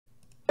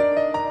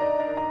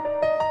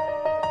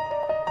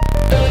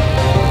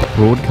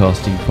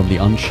broadcasting from the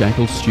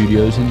Unshackled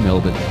studios in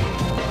Melbourne.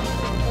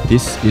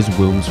 This is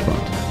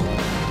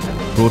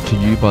WilmsFront, brought to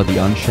you by the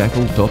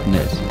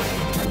Unshackled.net.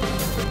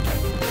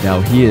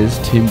 Now here's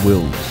Tim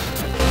Wilms.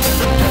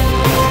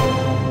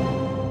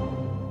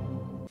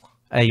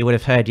 You would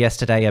have heard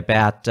yesterday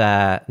about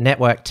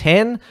Network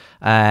 10.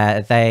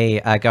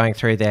 They are going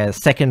through their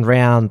second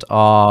round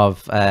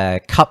of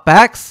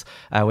cutbacks,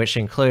 which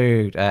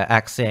include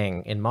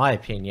axing, in my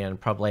opinion,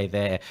 probably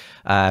their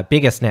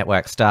biggest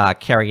network star,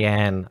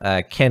 Kerry-Anne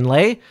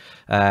Kenley.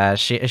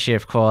 She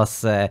of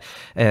course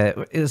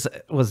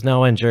was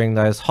known during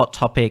those hot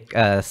topic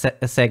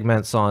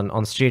segments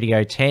on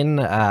Studio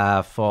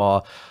 10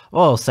 for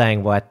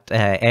saying what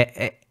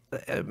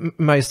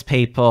most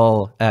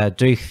people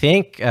do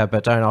think,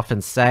 but don't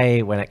often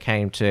say when it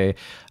came to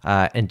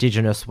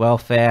Indigenous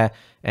welfare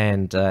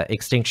and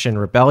Extinction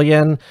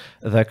Rebellion.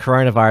 The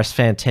coronavirus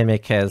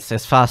pandemic has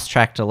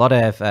fast-tracked a lot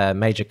of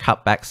major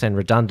cutbacks and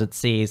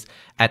redundancies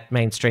at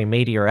mainstream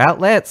media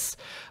outlets.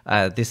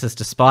 This is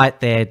despite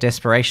their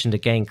desperation to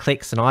gain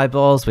clicks and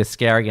eyeballs with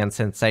scary and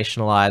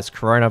sensationalized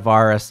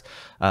coronavirus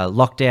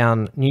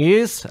lockdown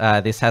news.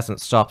 This hasn't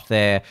stopped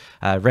their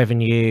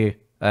revenue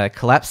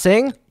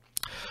collapsing.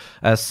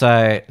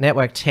 So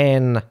Network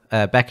 10,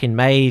 back in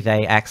May,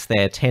 they axed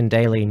their 10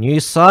 daily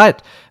news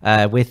site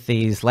with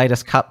these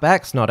latest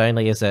cutbacks. Not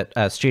only is it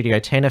Studio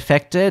 10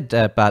 affected,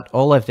 but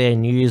all of their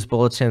news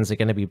bulletins are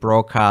going to be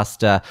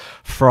broadcast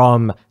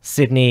from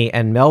Sydney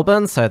and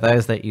Melbourne. So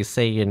those that you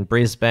see in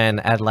Brisbane,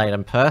 Adelaide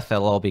and Perth,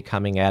 they'll all be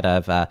coming out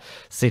of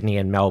Sydney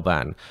and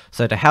Melbourne.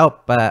 So to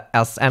help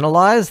us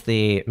analyse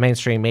the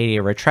mainstream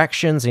media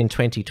retractions in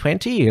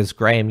 2020 is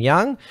Graham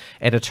Young,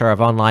 editor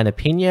of Online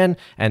Opinion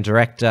and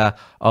director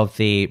of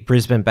the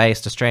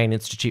Brisbane-based Australian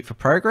Institute for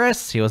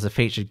Progress. He was a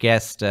featured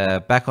guest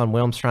back on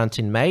WilmsFront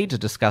in May to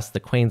discuss the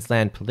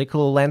Queensland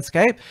political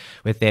landscape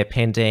with their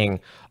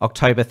pending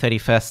October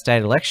 31st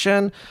state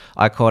election.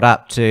 I caught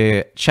up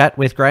to chat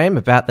with Graham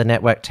about the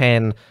Network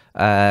 10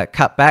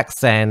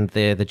 cutbacks and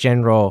the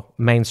general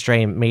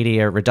mainstream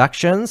media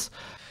reductions.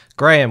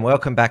 Graham,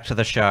 welcome back to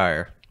the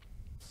show.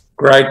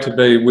 Great to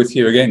be with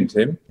you again,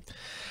 Tim.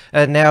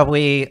 Now,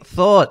 we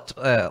thought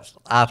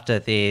after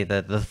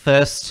the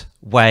first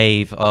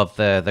wave of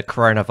the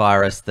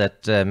coronavirus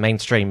that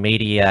mainstream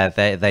media,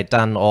 they'd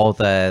done all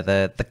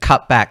the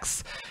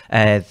cutbacks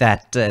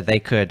that they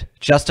could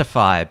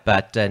justify,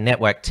 but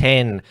Network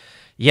 10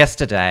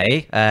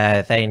 yesterday,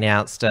 they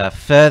announced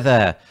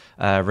further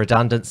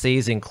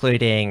redundancies,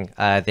 including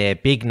their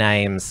big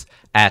names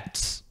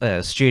at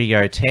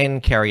Studio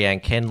 10, Kerry-Anne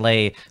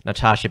Kenley,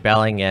 Natasha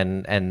Belling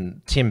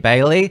and Tim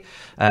Bailey.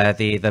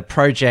 The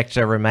project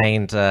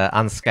remained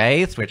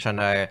unscathed, which I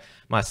know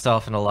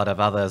myself and a lot of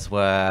others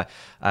were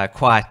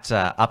quite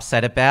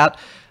upset about.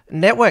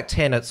 Network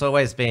 10, it's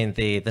always been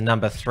the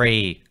number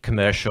 3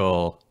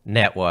 commercial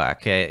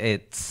network.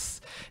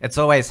 It's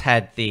always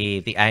had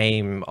the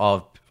aim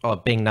of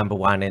being number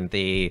 1 in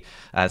the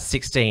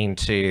 16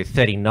 to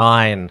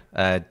 39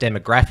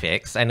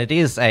 demographics, and it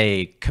is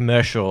a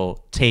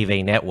commercial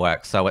TV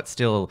network, so it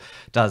still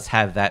does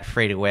have that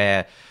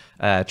free-to-air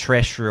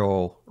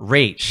terrestrial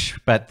reach.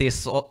 But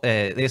this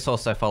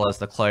also follows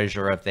the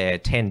closure of their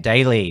 10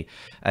 daily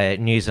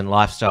news and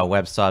lifestyle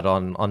website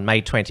on May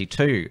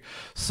 22.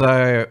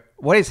 So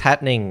what is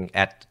happening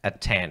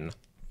at 10?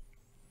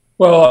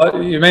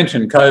 Well, you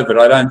mentioned COVID.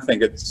 I don't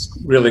think it's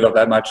really got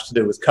that much to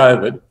do with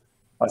COVID.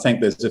 I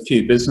think there's a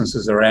few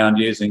businesses around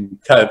using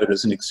COVID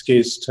as an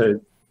excuse to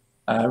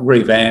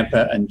revamp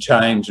and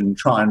change and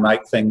try and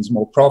make things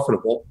more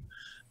profitable.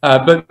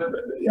 But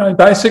you know,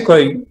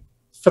 basically,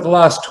 for the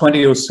last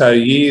 20 or so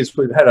years,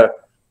 we've had a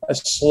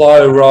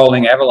slow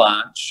rolling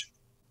avalanche,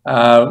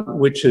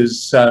 which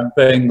is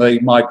being the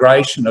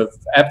migration of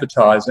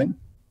advertising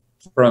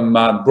from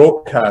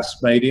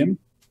broadcast medium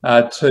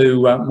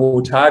to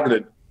more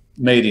targeted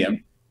media.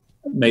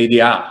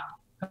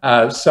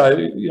 So,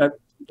 you know,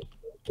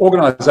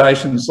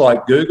 organisations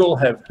like Google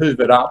have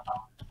hoovered up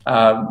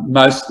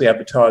most of the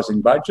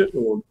advertising budget,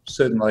 or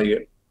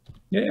certainly,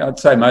 yeah, I'd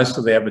say most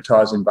of the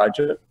advertising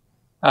budget,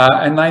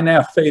 and they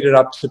now feed it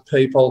up to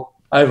people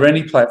over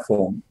any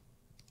platform,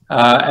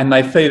 and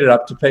they feed it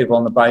up to people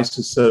on the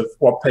basis of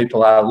what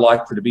people are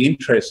likely to be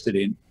interested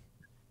in,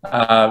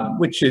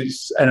 which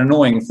is an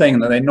annoying thing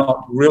that they're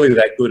not really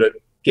that good at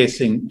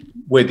guessing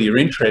whether you're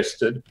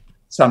interested.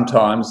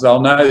 Sometimes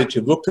they'll know that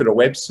you've looked at a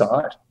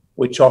website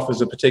which offers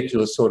a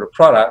particular sort of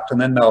product,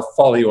 and then they'll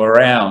follow you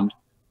around,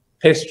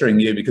 pestering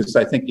you because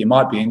they think you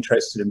might be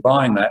interested in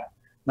buying that.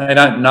 They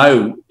don't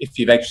know if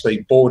you've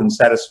actually bought and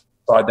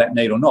satisfied that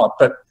need or not,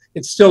 but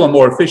it's still a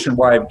more efficient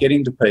way of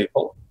getting to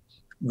people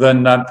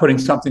than putting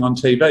something on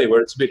TV where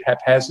it's a bit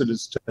haphazard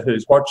as to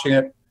who's watching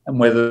it and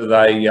whether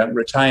they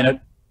retain it,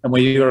 and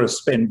where you've got to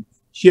spend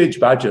huge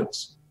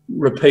budgets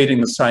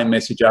repeating the same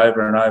message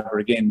over and over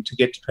again to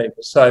get to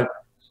people. So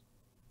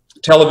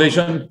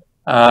television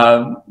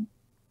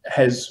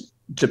has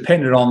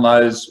depended on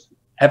those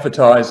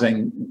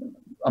advertising,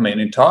 I mean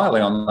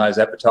entirely on those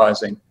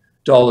advertising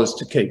dollars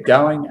to keep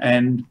going,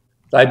 and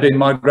they've been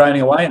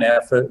migrating away now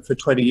for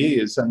 20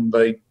 years. And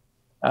the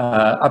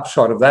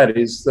upshot of that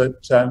is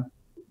that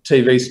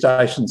TV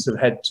stations have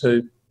had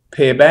to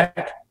pare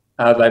back.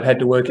 They've had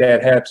to work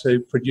out how to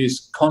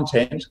produce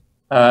content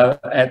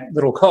at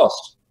little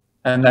cost.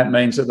 And that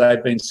means that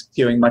they've been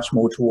skewing much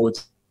more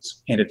towards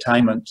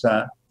entertainment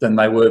than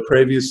they were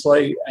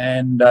previously.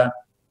 And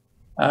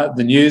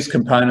the news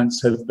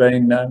components have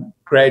been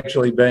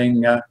gradually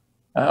being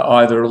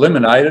either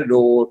eliminated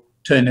or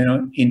turned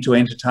into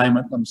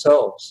entertainment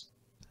themselves.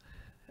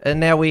 And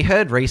now we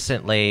heard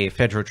recently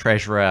Federal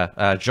Treasurer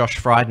Josh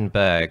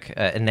Frydenberg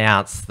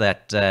announce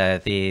that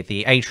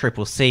the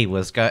ACCC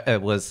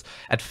was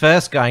at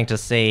first going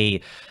to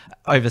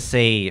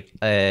oversee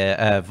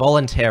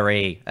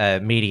voluntary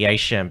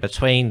mediation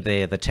between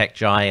the tech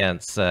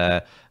giants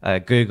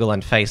Google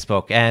and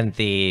Facebook and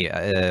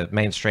the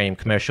mainstream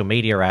commercial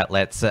media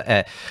outlets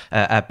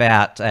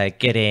about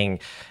getting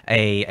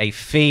a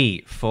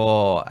fee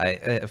for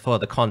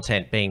the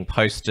content being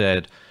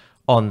posted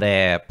on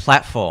their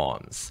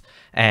platforms.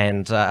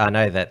 And I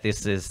know that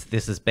this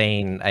has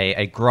been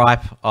a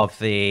gripe of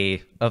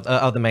the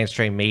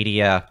mainstream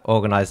media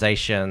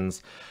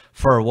organizations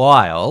for a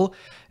while.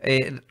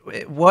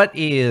 What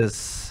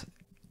is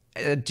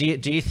do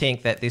you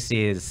think that this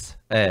is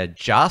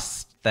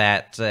just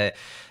that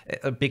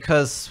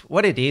because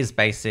what it is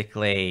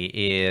basically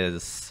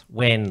is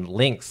when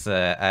links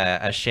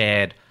are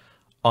shared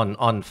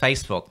on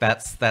Facebook,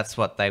 that's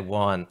what they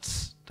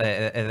want.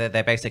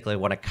 They basically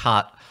want a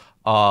cut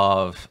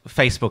of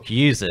Facebook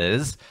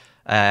users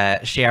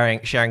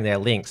sharing their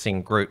links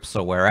in groups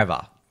or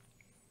wherever.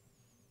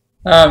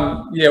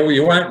 Yeah, well,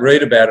 you won't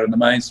read about it in the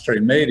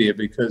mainstream media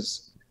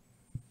because,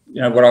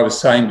 you know, what I was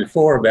saying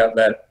before about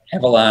that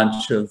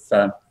avalanche of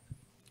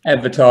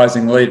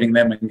advertising leaving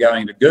them and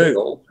going to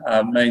Google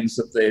means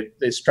that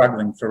they're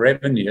struggling for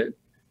revenue.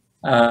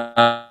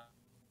 No,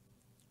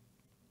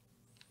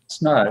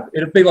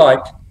 it'd be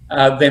like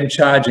them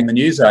charging the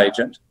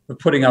newsagent for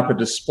putting up a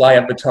display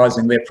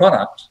advertising their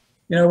product.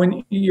 You know,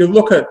 when you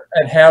look at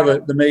how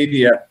the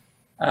media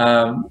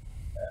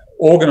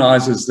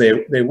organises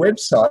their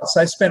websites,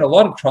 they spend a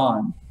lot of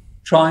time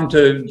trying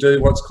to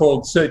do what's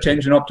called search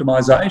engine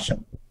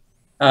optimization.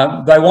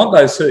 They want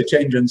those search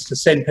engines to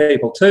send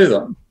people to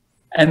them.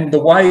 And the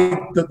way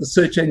that the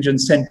search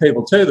engines send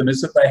people to them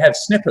is that they have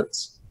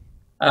snippets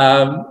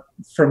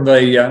from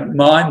the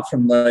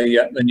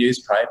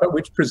newspaper,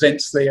 which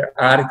presents their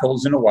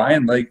articles in a way,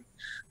 and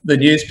the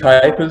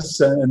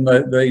newspapers and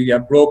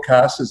the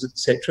broadcasters,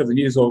 etc., the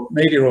news or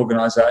media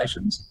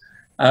organisations,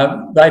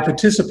 they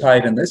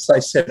participate in this. They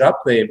set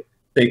up their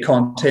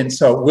content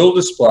so it will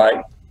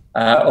display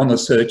on the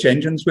search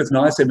engines with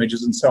nice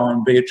images and so on,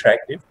 and be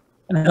attractive,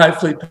 and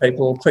hopefully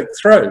people will click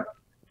through.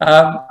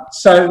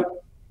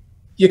 So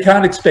you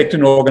can't expect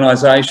an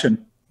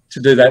organisation to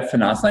do that for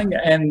nothing,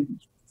 and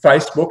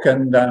Facebook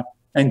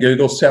and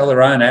Google sell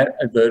their own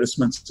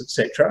advertisements,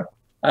 etc.,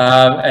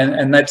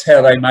 and that's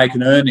how they make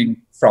an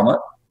earning from it.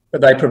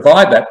 But they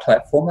provide that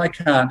platform. They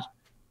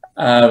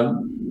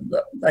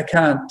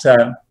can't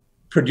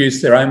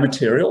produce their own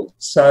material,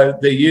 so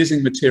they're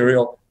using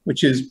material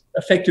which is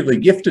effectively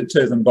gifted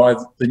to them by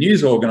the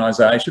news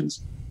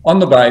organisations on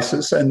the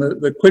basis, and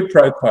the quid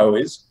pro quo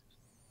is,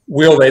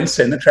 we'll then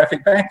send the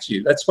traffic back to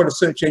you. That's what a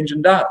search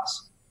engine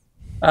does.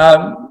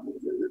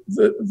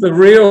 The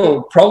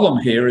real problem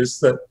here is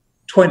that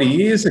 20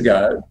 years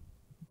ago,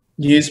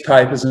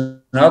 newspapers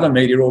and other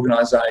media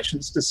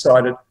organisations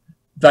decided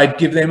they'd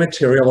give their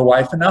material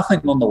away for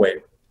nothing on the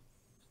web.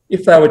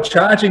 If they were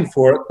charging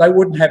for it, they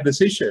wouldn't have this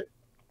issue.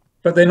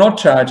 But they're not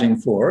charging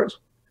for it.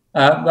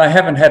 They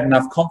haven't had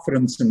enough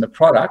confidence in the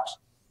product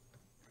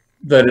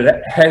that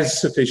it has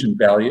sufficient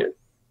value,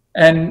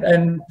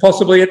 and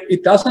possibly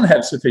it doesn't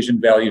have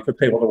sufficient value for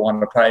people to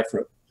want to pay for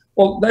it.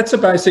 Well, that's a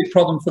basic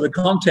problem for the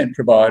content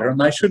provider, and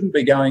they shouldn't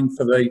be going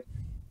for the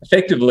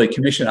effectively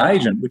commission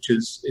agent, which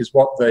is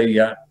what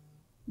the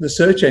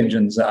search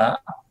engines are,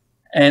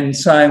 and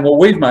saying, well,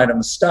 we've made a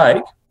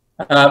mistake,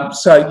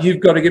 so you've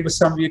got to give us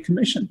some of your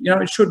commission. You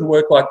know, it shouldn't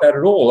work like that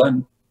at all.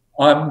 And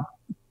I'm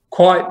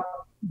quite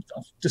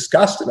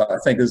disgusted, I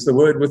think is the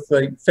word, with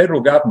the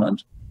federal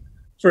government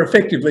for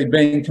effectively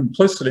being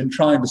complicit in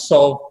trying to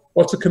solve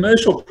what's a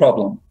commercial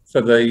problem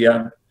for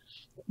the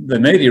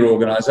media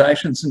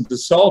organisations, and to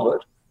solve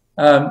it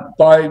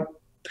by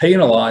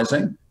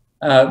penalising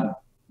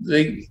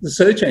the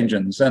search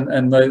engines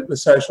and the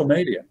social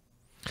media.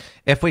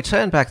 If we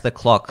turn back the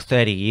clock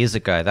 30 years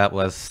ago, that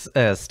was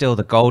still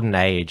the golden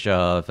age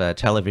of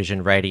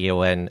television,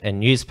 radio, and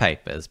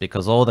newspapers,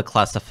 because all the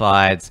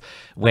classifieds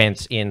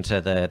went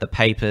into the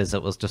papers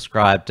that was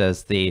described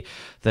as the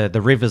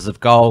rivers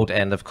of gold,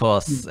 and of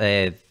course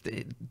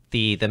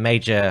the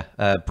major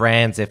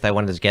brands, if they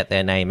wanted to get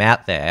their name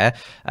out there,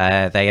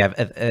 they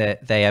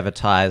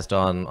advertised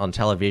on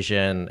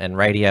television and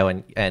radio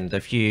and a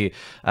few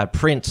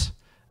print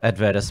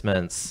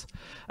advertisements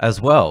as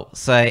well.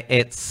 So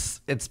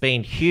it's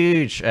been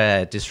huge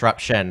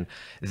disruption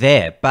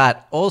there,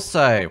 but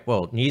also,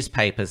 well,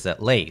 newspapers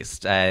at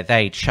least,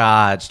 they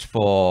charged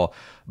for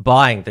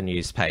buying the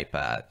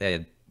newspaper.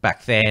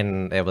 Back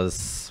then, it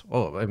was,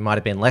 it might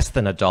have been less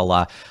than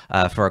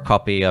 $1 for a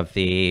copy of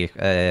the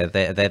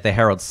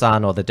Herald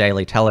Sun or the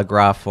Daily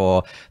Telegraph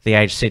or the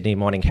Age Sydney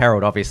Morning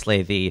Herald.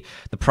 Obviously, the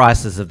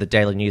prices of the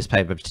daily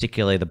newspaper,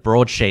 particularly the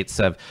broadsheets,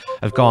 have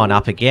gone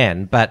up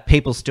again, but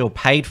people still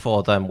paid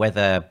for them,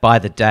 whether by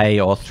the day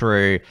or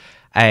through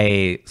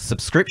a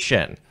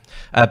subscription.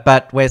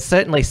 But we're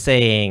certainly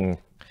seeing,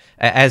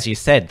 as you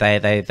said,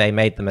 they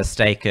made the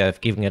mistake of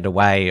giving it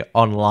away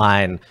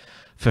online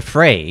for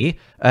free,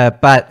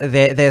 but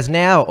there's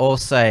now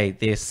also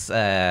this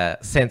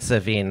sense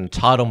of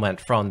entitlement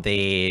from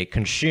the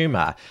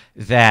consumer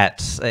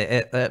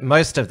that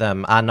most of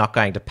them are not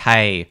going to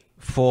pay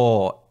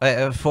for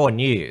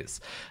news.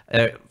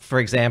 For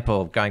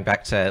example, going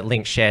back to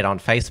links shared on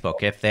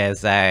Facebook, if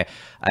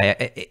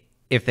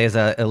there's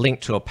a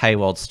link to a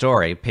paywalled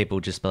story, people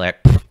just be like,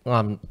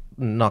 I'm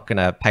not going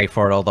to pay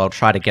for it, or they'll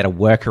try to get a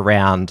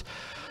workaround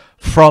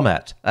from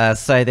it.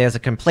 So there's a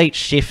complete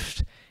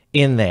shift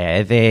in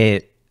there.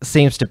 There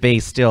seems to be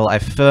still a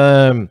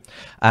firm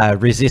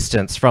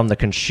resistance from the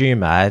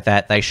consumer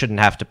that they shouldn't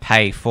have to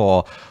pay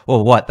for,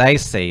 or what they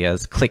see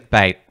as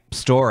clickbait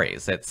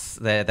stories.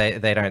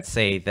 They don't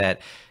see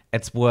that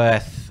it's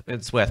worth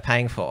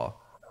paying for.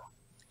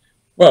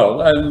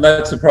 Well, and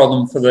that's a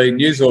problem for the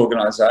news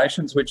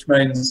organisations, which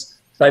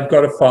means they've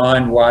got to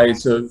find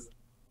ways of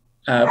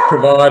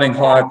providing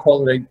higher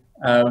quality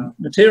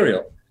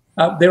material.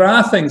 There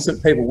are things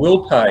that people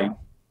will pay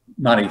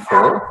money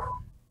for.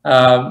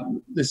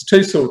 There's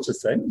two sorts of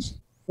things.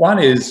 One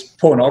is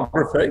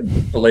pornography,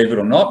 believe it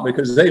or not,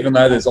 because even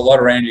though there's a lot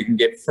around you can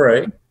get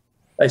free,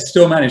 they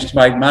still manage to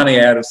make money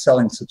out of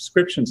selling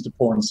subscriptions to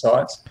porn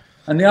sites.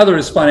 And the other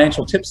is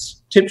financial tip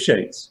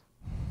sheets.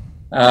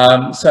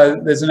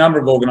 So there's a number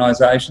of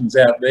organisations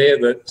out there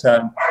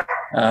that,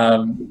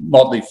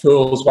 Motley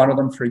Fool's one of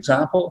them, for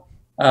example,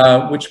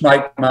 which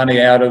make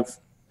money out of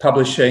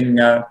publishing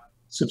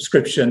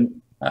subscription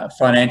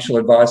financial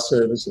advice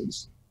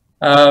services.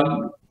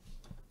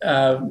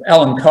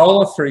 Alan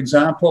Kohler, for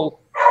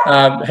example,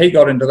 he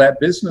got into that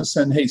business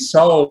and he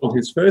sold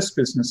his first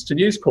business to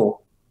News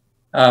Corp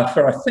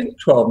for, I think,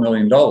 $12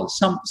 million. Or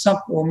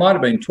it might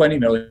have been 20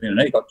 million,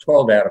 and he got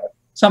 12 out of it,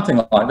 something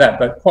like that,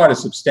 but quite a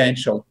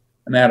substantial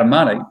amount of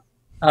money.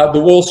 The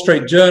Wall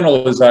Street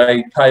Journal is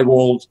a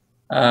paywalled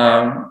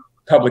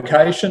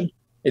publication.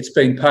 It's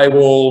been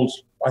paywalled,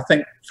 I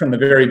think, from the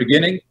very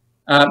beginning,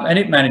 and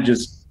it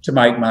manages to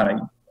make money.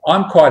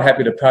 I'm quite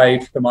happy to pay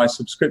for my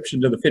subscription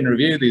to the Fin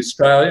Review, the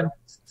Australian,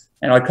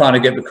 and I kind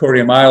of get the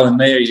Courier Mail in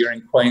there. You're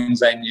in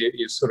Queensland,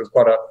 you've sort of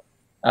got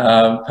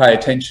to pay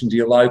attention to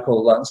your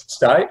local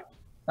state.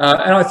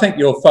 And I think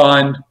you'll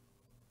find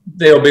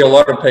there'll be a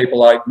lot of people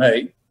like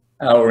me,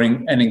 or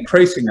an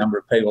increasing number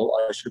of people,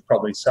 I should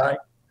probably say,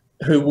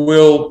 who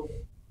will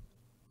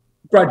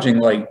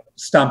grudgingly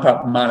stump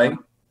up money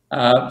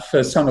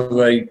for some of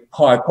the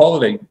higher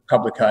quality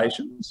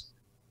publications.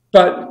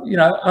 But, you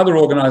know, other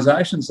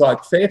organisations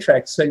like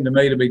Fairfax seem to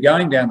me to be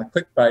going down the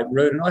clickbait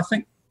route, and I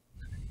think,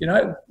 you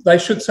know, they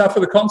should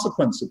suffer the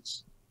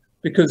consequences,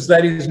 because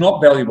that is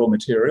not valuable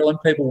material and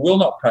people will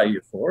not pay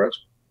you for it,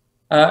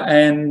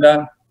 and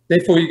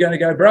therefore you're going to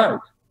go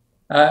broke.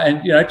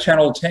 And, you know,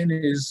 Channel 10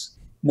 is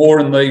more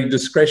in the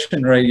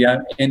discretionary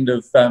end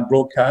of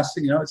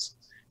broadcasting. You know, it's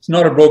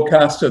not a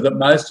broadcaster that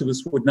most of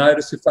us would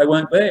notice if they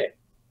weren't there.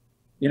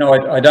 You know,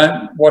 I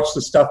don't watch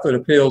the stuff that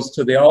appeals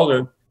to the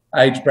older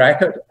age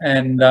bracket,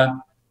 and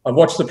I've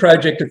watched the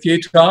project a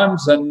few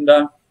times, and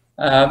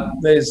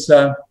there's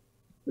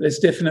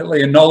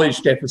definitely a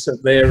knowledge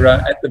deficit there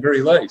at the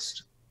very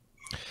least.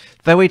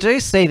 Though we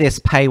do see this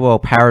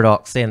paywall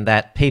paradox in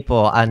that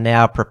people are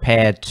now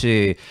prepared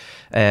to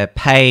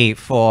pay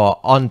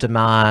for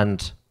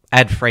on-demand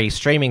ad-free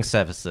streaming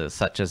services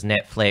such as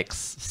Netflix,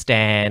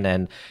 Stan,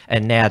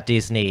 and now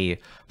Disney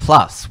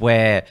Plus,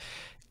 where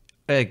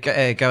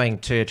going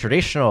to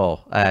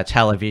traditional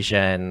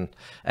television,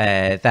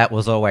 that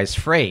was always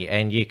free,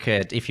 and you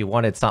could, if you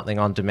wanted something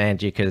on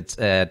demand, you could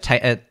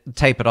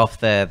tape it off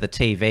the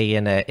TV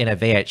in a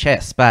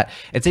VHS. But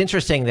it's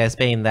interesting, there's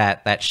been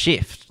that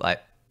shift.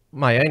 Like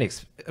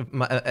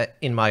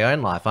in my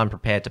own life, I'm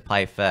prepared to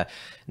pay for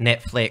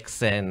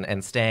Netflix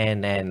and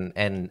Stan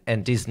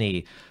and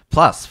Disney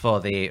Plus for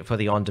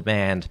the on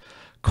demand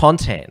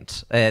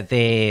content.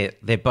 They're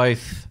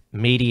both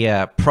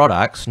media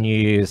products,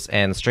 news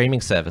and streaming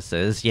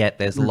services, yet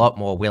there's a lot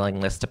more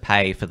willingness to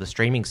pay for the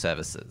streaming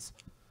services.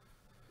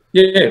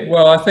 Yeah,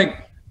 well, I think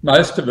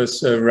most of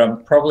us are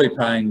probably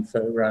paying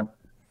for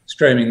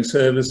streaming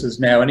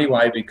services now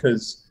anyway,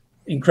 because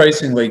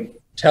increasingly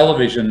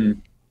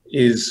television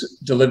is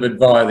delivered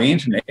via the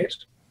internet.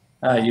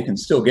 You can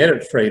still get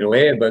it free to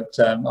air, but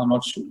I'm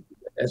not sure,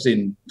 as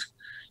in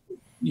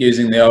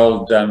using the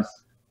old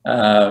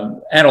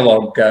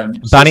analog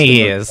bunny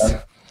ears.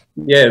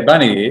 Yeah,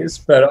 bunny ears.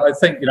 But I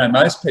think, you know,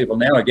 most people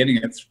now are getting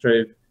it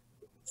through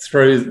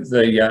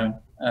the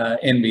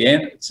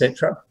NBN,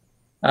 etc.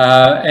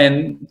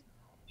 And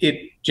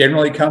it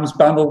generally comes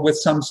bundled with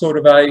some sort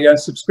of a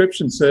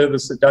subscription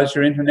service that does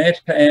your internet,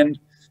 and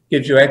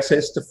gives you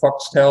access to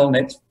Foxtel,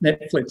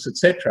 Netflix,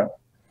 etc.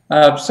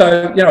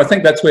 So, I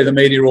think that's where the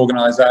media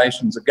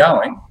organisations are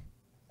going.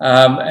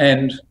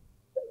 And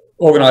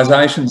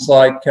organisations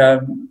like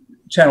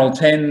Channel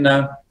 10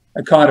 are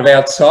kind of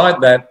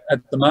outside that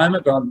at the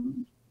moment.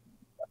 I'm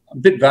a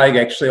bit vague,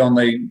 actually, on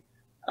the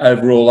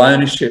overall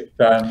ownership.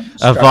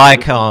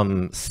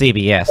 Viacom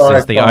CBS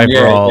is the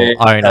overall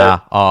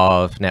owner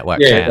of Network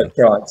 10. Yeah, that's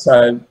right.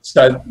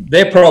 So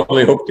they're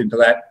probably hooked into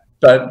that.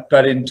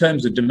 But in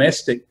terms of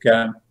domestic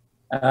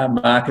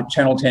market,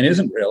 Channel 10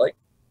 isn't really.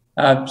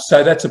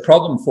 So that's a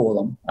problem for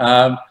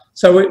them.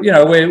 So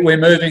we're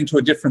moving to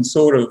a different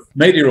sort of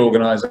media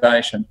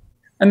organisation,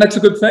 and that's a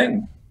good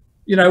thing.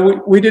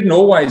 We didn't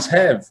always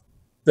have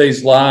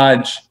these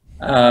large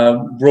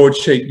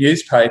broadsheet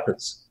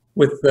newspapers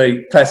with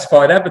the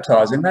classified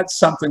advertising. That's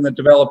something that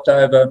developed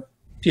over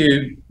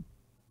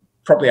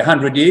probably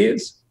 100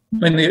 years.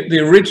 I mean, the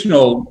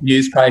original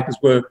newspapers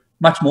were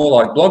much more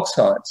like blog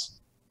sites.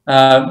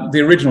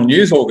 The original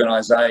news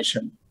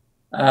organisation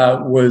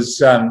was,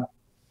 what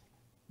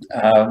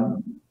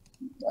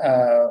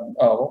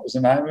was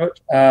the name of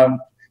it?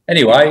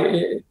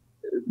 Anyway,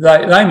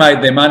 they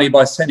made their money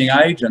by sending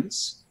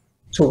agents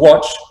to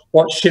watch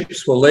what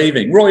ships were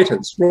leaving.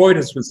 Reuters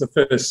was the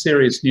first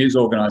serious news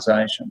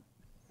organisation,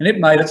 and it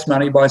made its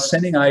money by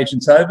sending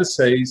agents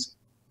overseas,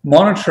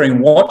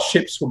 monitoring what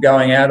ships were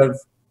going out of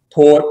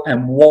port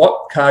and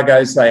what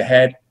cargoes they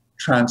had,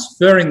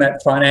 transferring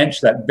that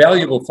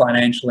valuable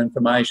financial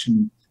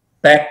information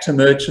back to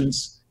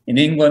merchants in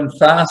England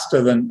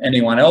faster than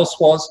anyone else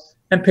was,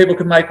 and people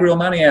could make real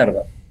money out of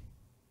it.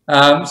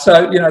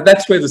 So,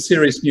 that's where the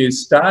serious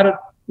news started.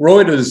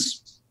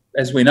 Reuters,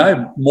 as we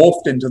know,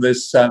 morphed into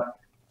this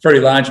very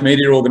large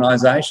media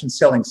organisation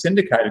selling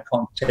syndicated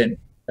content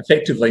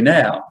effectively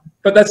now.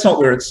 But that's not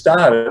where it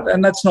started,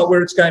 and that's not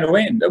where it's going to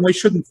end. And we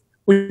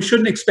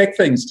shouldn't expect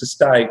things to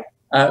stay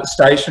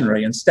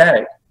stationary and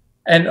static.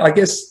 And I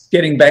guess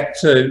getting back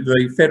to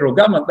the federal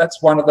government,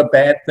 that's one of the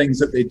bad things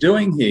that they're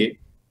doing here,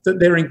 that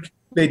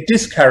they're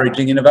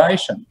discouraging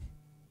innovation.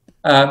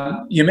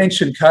 You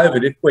mentioned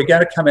COVID. If we're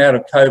going to come out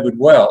of COVID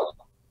well,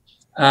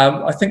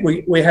 I think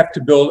we have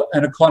to build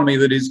an economy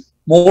that is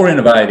more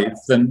innovative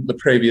than the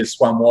previous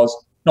one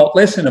was, not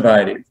less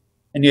innovative.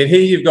 And yet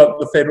here you've got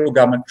the federal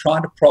government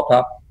trying to prop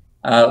up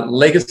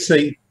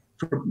legacy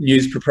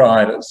news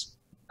proprietors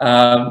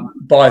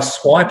by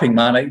swiping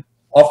money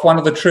off one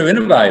of the true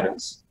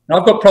innovators. And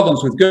I've got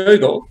problems with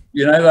Google.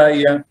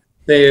 They and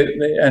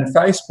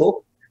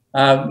Facebook.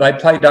 They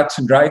play ducks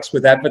and drakes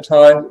with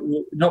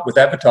not with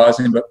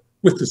advertising, but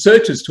with the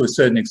searches to a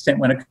certain extent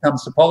when it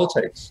comes to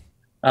politics.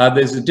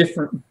 There's a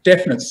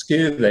definite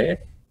skew there,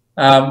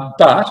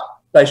 but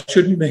they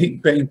shouldn't be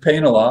being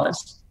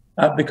penalised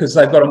because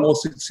they've got a more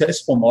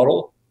successful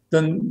model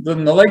than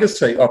the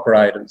legacy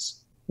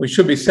operators. We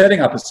should be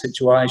setting up a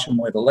situation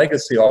where the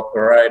legacy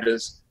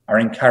operators are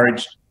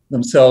encouraged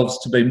themselves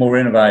to be more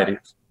innovative.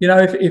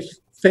 If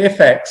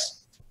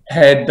Fairfax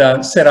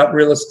had set up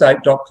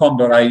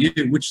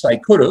realestate.com.au, which they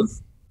could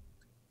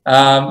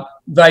have,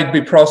 they'd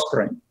be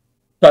prospering.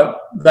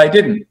 But they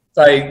didn't.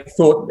 They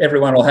thought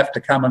everyone will have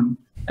to come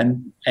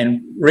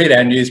and read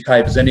our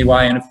newspapers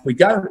anyway. And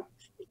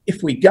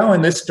if we go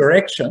in this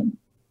direction,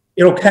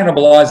 it'll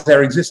cannibalise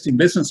our existing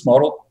business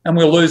model and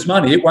we'll lose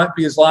money. It won't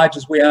be as large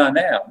as we are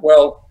now.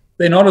 Well,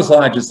 they're not as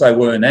large as they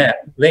were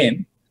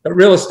then. But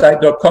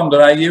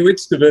realestate.com.au,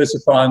 it's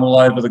diversifying all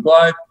over the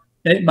globe,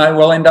 and it may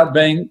well end up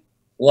being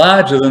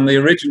larger than the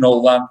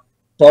original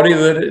body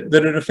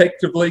that it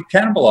effectively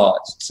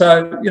cannibalised.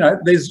 So,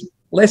 there's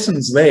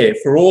lessons there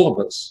for all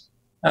of us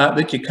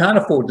that you can't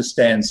afford to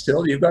stand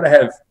still. You've got to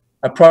have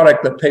a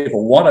product that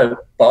people want to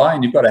buy,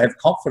 and you've got to have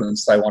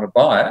confidence they want to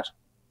buy it.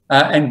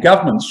 And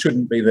governments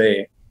shouldn't be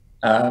there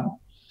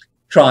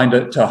trying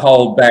to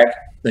hold back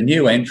the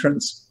new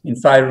entrants in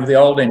favour of the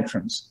old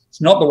entrants. It's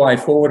not the way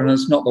forward, and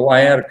it's not the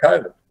way out of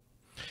COVID.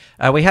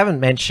 We haven't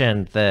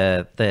mentioned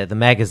the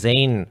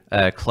magazine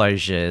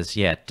closures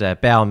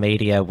yet. Bauer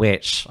Media,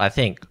 which I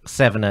think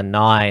 7 and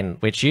 9,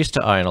 which used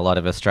to own a lot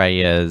of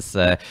Australia's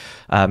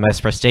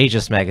most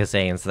prestigious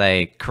magazines,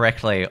 they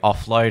correctly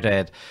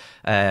offloaded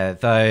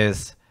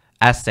those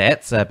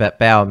assets, but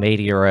Bauer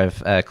Media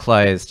have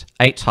closed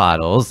 8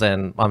 titles,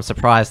 and I'm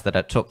surprised that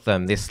it took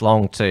them this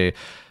long to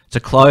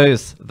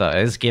close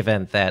those,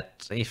 given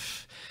that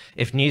if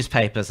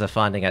newspapers are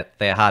finding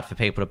they're hard for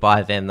people to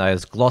buy, then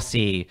those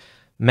glossy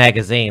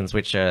magazines,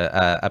 which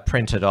are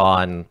printed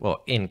on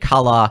in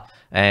colour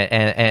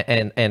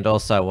and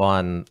also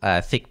on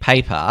thick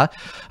paper.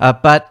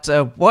 But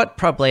what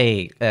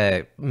probably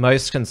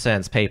most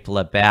concerns people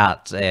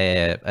about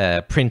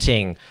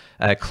printing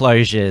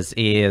closures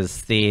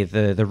is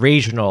the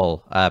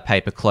regional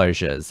paper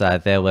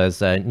closures. There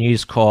was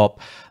News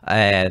Corp.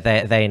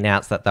 They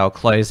announced that they were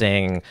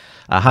closing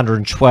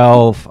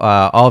 112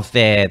 of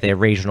their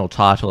regional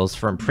titles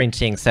from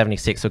printing.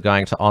 76 were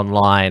going to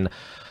online.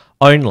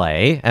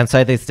 only, and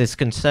so there's this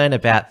concern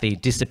about the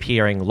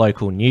disappearing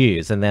local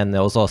news. And then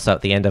there was also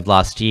at the end of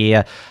last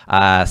year,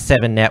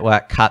 7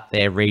 Network cut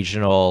their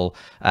regional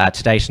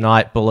Today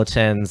Tonight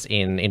bulletins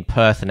in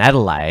Perth and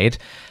Adelaide.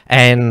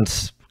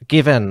 And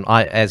given,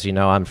 as you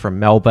know, I'm from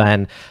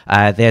Melbourne,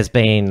 there's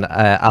been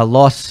a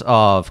lot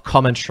of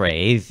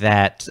commentary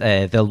that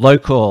the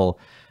local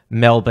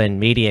Melbourne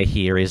media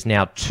here is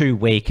now too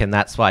weak, and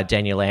that's why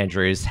Daniel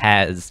Andrews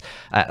has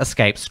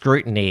escaped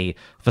scrutiny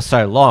for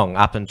so long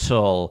up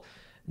until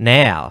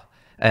now.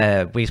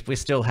 We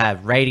still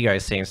have radio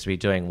seems to be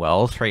doing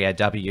well.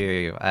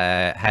 3AW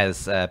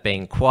has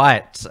been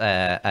quite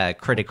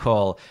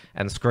critical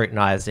and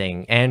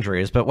scrutinising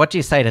Andrews. But what do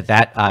you say to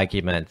that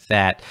argument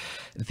that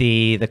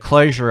the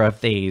closure of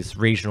these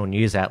regional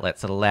news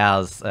outlets that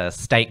allows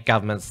state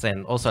governments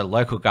and also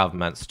local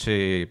governments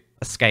to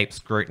escape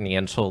scrutiny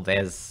until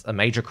there's a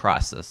major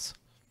crisis?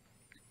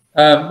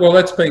 Well,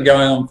 that's been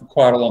going on for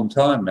quite a long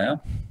time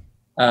now.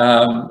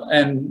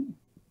 And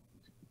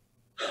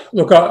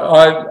look,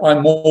 I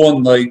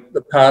mourn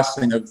the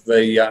passing of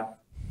the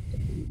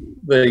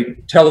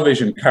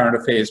television current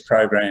affairs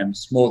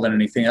programs more than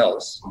anything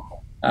else.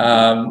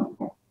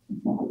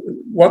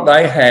 What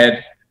they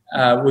had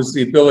was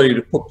the ability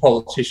to put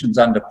politicians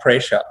under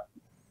pressure,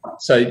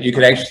 so you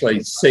could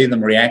actually see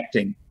them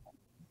reacting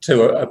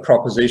to a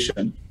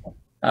proposition.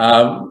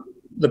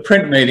 The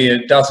print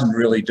media doesn't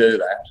really do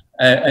that,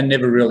 and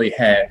never really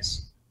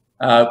has.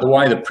 The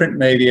way the print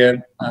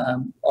media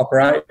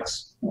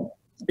operates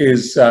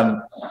is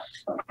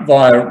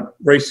via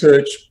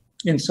research,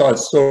 inside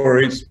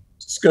stories,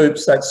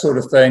 scoops, that sort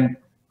of thing,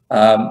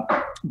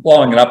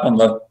 blowing it up on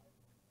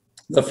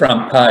the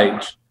front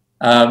page.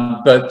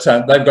 But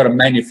they've got to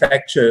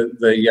manufacture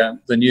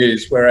the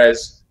news,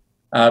 whereas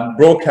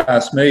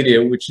broadcast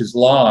media, which is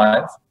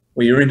live,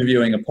 where you're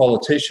interviewing a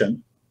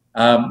politician,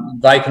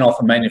 they can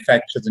often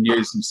manufacture the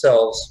news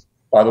themselves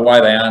by the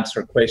way they answer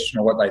a question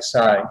or what they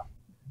say.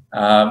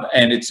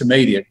 And it's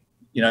immediate.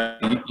 You know,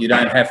 you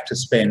don't have to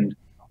spend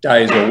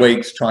days or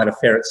weeks trying to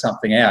ferret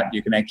something out.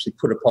 You can actually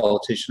put a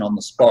politician on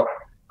the spot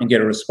and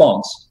get a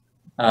response.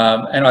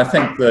 And I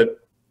think that,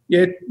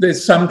 yeah,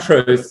 there's some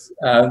truth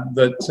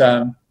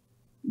that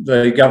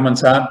the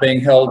governments aren't being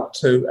held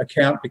to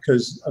account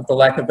because of the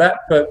lack of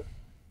that. But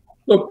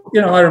look, you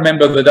know, I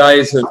remember the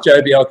days of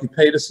Joh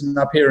Bjelke-Petersen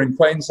up here in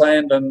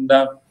Queensland, and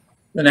the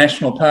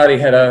National Party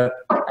had a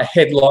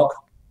headlock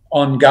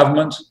on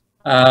government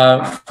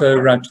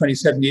for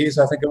 27 years,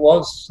 I think it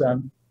was.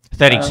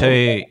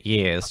 32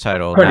 years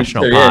total, 22,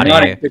 National yeah, Party.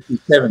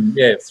 1957,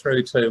 yeah,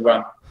 through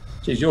to,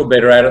 geez, you're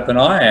better at it than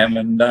I am,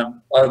 and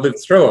I lived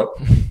through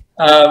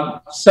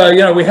it. So, you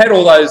know, we had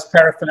all those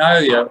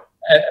paraphernalia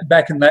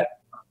back in that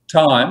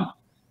time.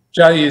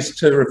 Joe used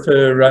to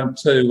refer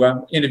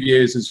to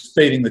interviews as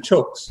feeding the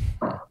chooks.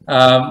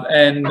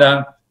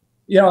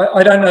 You know,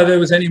 I don't know there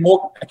was any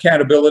more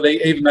accountability,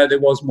 even though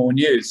there was more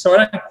news. So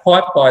I don't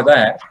quite buy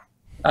that.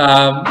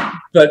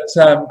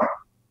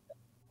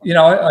 You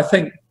know, I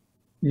think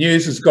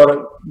news has got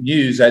a,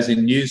 news as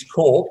in News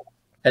Corp,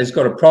 has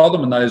got a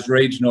problem in those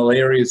regional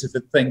areas if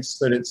it thinks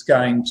that it's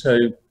going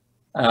to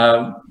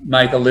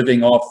make a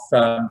living off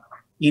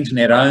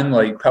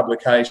internet-only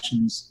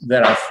publications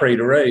that are free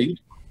to read.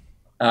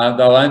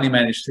 They'll only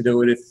manage to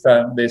do it if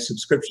they're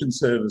subscription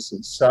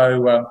services.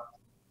 So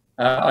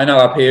I know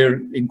up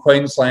here in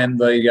Queensland,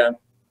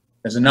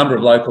 there's a number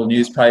of local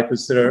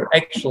newspapers that are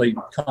actually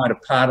kind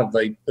of part of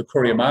the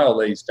Courier Mail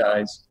these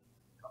days.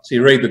 So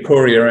you read the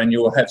Courier and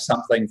you'll have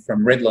something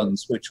from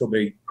Redlands, which will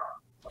be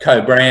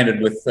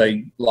co-branded with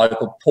the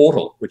local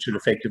portal, which it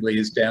effectively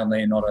is down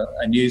there, not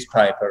a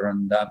newspaper.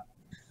 And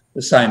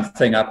the same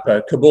thing up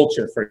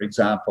Caboolture, for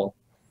example.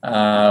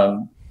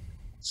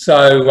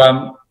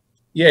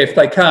 Yeah, if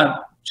they can't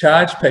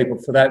charge people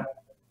for that,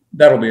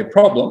 that'll be a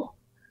problem.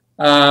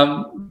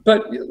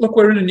 But look,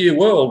 we're in a new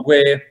world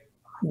where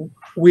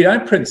we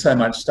don't print so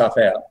much stuff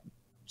out.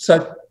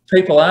 So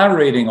people are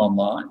reading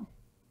online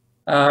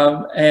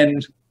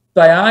and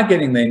they are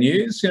getting their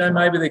news. You know,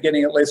 maybe they're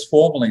getting it less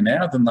formally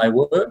now than they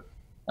were.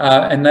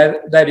 And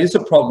that is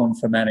a problem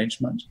for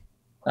management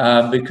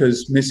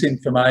because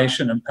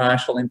misinformation and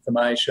partial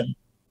information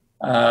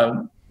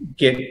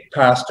get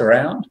passed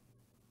around.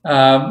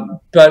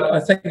 But I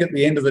think at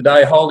the end of the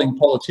day, holding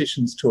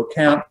politicians to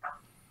account,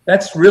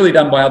 that's really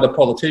done by other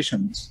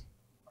politicians.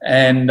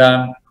 And,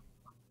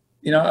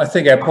 you know, I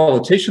think our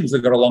politicians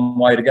have got a long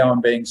way to go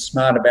in being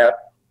smart about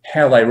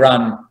how they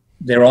run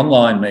their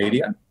online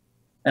media.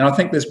 And I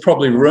think there's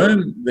probably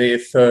room there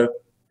for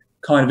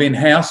kind of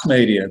in-house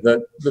media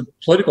that the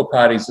political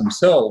parties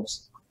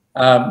themselves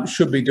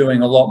should be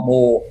doing a lot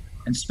more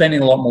and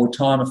spending a lot more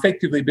time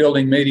effectively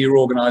building media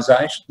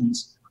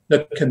organisations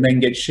that can then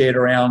get shared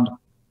around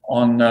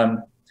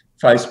on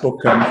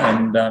Facebook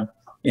and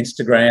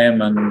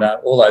Instagram and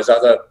all those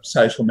other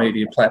social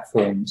media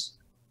platforms.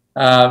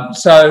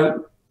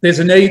 So there's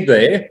a need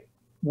there.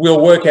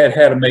 We'll work out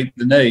how to meet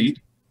the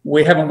need.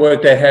 We haven't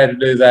worked out how to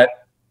do that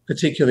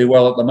particularly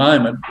well at the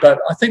moment, but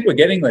I think we're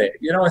getting there.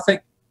 You know, I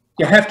think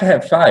you have to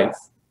have faith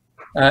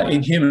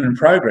in human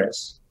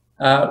progress.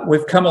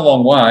 we've come a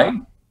long way.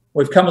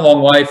 We've come a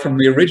long way from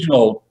the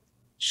original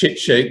shit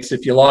sheets,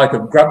 if you like,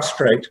 of Grub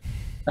Street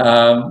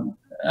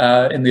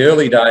in the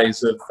early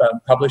days of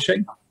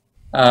publishing,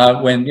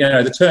 when, you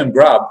know, the term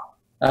grub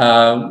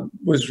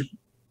was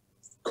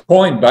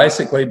coined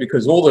basically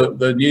because all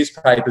the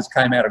newspapers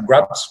came out of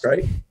Grub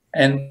Street,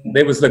 and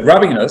there was the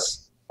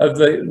grubbiness of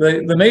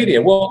the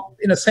media. Well,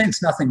 in a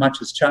sense, nothing much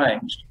has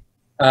changed.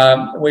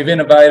 We've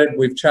innovated,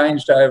 we've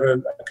changed over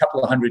a couple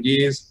of 100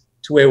 years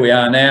to where we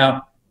are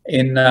now.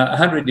 In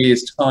 100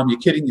 years' time, you're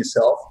kidding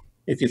yourself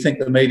if you think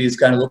the media is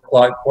going to look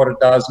like what it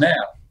does now.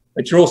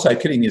 But you're also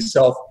kidding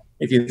yourself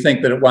if you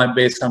think that it won't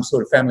bear some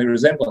sort of family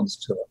resemblance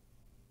to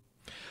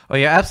it. Well,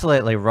 you're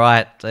absolutely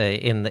right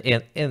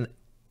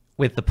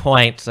with the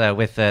point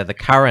with the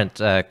current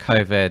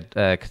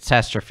COVID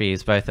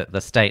catastrophes, both at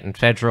the state and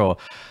federal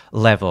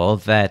level,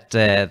 that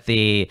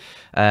the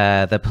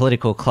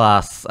political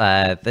class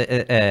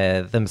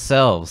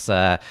themselves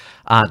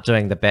aren't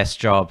doing the best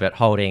job at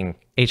holding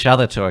each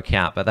other to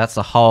account. But that's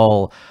a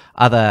whole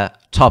other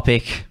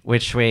topic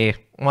which we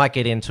might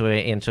get into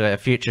a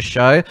future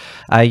show.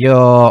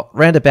 You're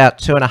around about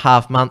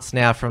 2.5 months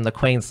now from the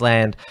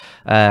Queensland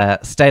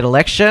state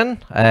election,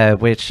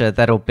 which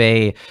that'll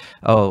be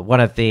one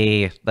of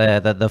the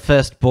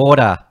first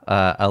border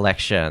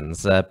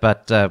elections.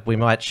 But we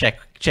might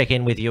check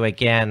in with you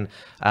again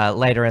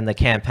later in the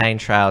campaign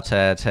trail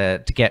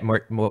to get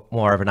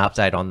more of an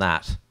update on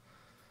that.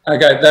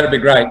 Okay, that'd be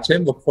great,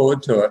 Tim. Look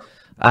forward to it.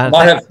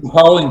 Might have some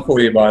polling for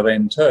you by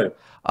then too.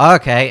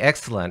 Okay,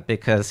 excellent.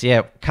 Because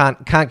yeah,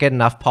 can't get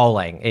enough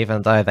polling,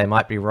 even though they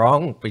might be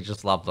wrong. We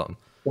just love them.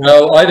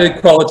 Well, I do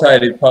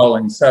qualitative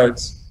polling, so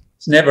it's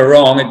never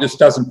wrong. It just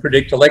doesn't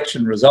predict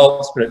election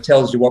results, but it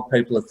tells you what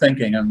people are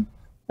thinking, and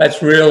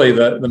that's really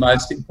the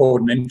most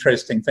important,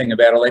 interesting thing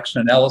about election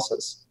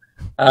analysis.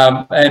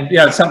 And you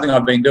know, it's something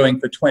I've been doing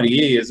for 20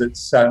 years.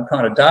 It's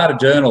kind of data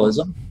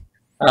journalism.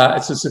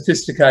 It's a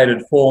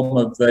sophisticated form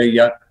of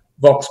the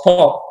vox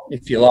pop,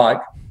 if you like,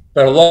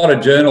 but a lot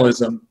of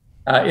journalism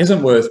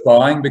isn't worth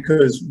buying,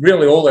 because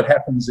really all that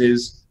happens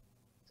is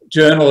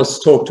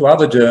journalists talk to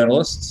other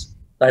journalists,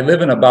 they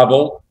live in a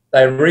bubble,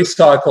 they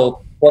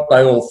recycle what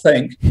they all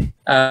think,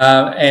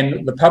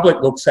 and the public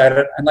looks at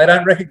it and they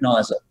don't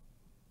recognise it.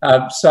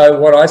 So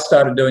what I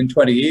started doing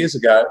 20 years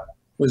ago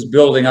was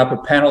building up a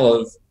panel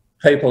of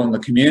people in the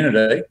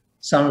community,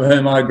 some of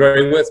whom I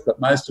agree with, but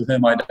most of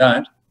whom I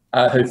don't,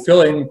 who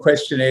fill in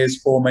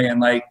questionnaires for me,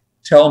 and they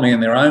tell me in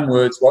their own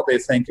words what they're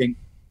thinking.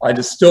 I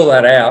distill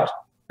that out,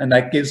 and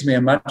that gives me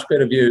a much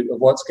better view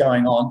of what's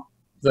going on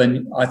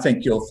than I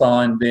think you'll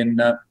find in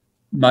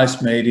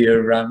most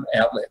media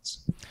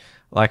outlets.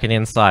 Like an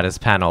insiders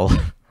panel.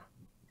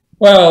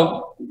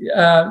 Well,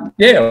 yeah,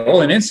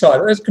 well, an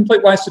insider, it's a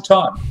complete waste of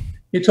time.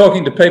 You're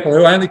talking to people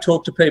who only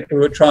talk to people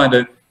who are trying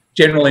to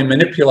generally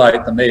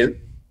manipulate them. They're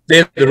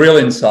the real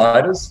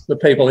insiders, the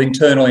people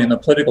internally in the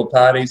political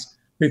parties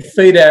who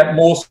feed out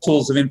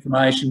morsels of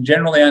information,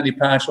 generally only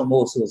partial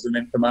morsels of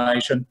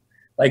information.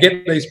 They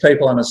get these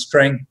people on a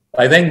string.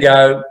 They then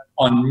go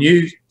on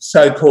new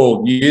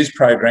so-called news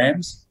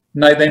programs,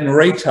 and they then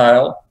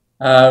retail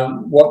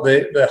what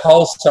the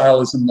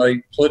wholesalers and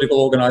the political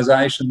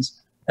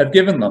organisations have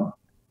given them.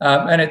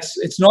 And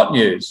it's not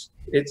news.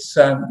 It's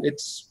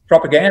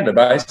propaganda,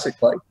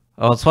 basically.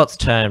 Well, it's what's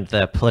termed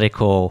the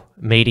political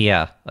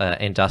media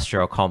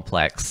industrial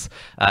complex.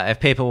 If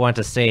people want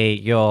to see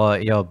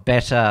your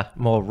better,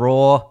 more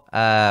raw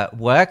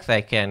work,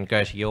 they can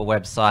go to your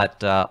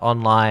website,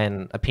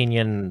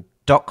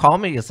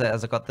 onlineopinion.com.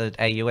 Has it got the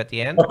AU at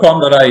the end?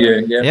 .com.au,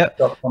 yeah. Yep.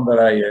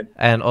 .com.au.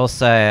 And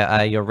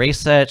also your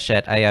research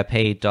at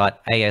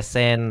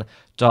aop.asn.au,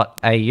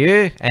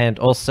 and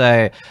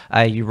also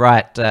you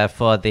write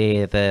for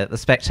the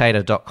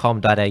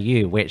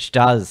spectator.com.au, which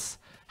does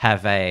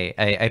have a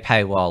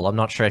paywall. I'm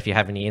not sure if you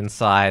have any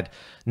inside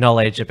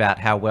knowledge about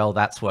how well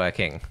that's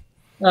working.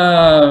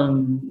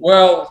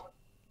 Well,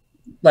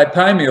 they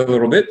pay me a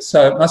little bit,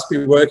 so it must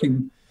be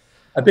working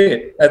a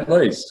bit, at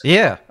least.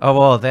 Yeah. Oh,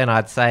 well, then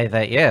I'd say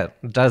that, yeah,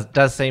 it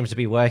does seem to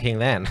be working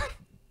then.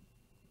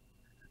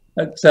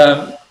 But,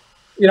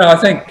 you know, I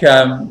think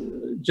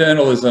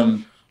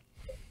journalism,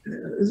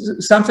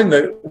 something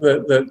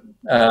that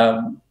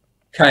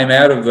came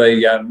out of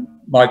the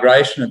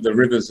migration of the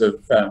rivers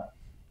of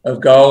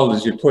gold,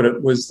 as you put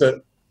it, was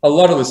that a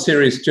lot of the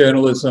serious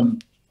journalism,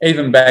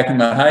 even back in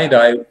the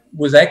heyday,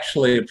 was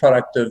actually a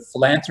product of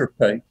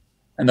philanthropy.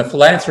 And the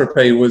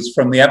philanthropy was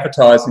from the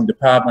advertising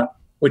department,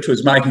 which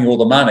was making all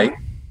the money,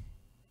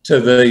 to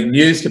the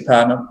news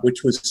department,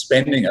 which was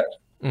spending it.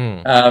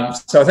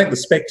 So I think the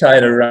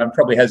Spectator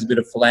probably has a bit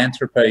of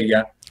philanthropy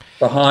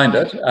behind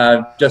it,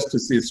 just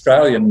as the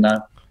Australian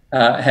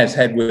has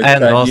had with...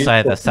 And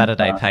also the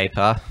Saturday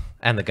paper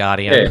and the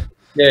Guardian.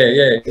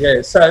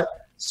 Yeah.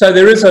 So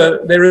there is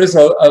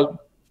a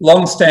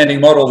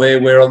long-standing model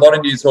there where a lot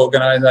of news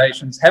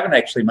organisations haven't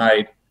actually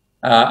made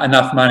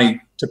enough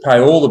money to pay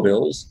all the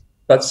bills,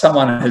 but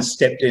someone has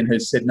stepped in who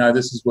said, no,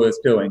 this is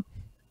worth doing.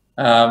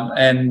 You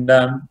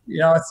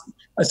know,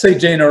 I see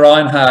Gina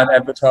Reinhardt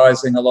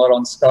advertising a lot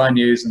on Sky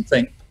News and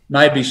think,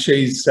 maybe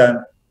she's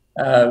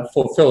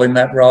fulfilling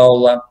that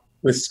role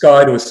with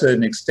Sky to a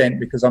certain extent,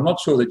 because I'm not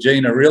sure that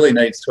Gina really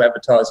needs to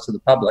advertise to the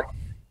public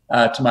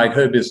to make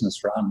her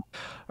business run.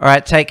 All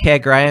right, take care,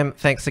 Graham.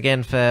 Thanks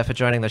again for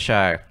joining the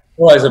show.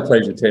 Always a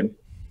pleasure, Tim.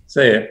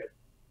 See you.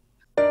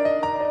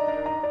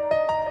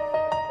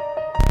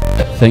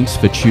 Thanks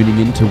for tuning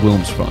in to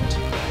WilmsFront.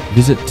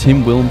 Visit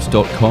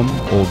timwilms.com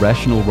or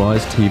Rational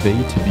Rise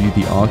TV to view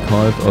the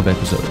archive of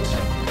episodes.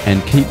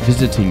 And keep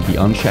visiting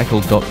the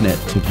Unshackled.net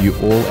to view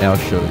all our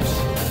shows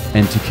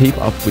and to keep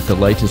up with the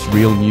latest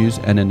real news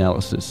and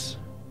analysis.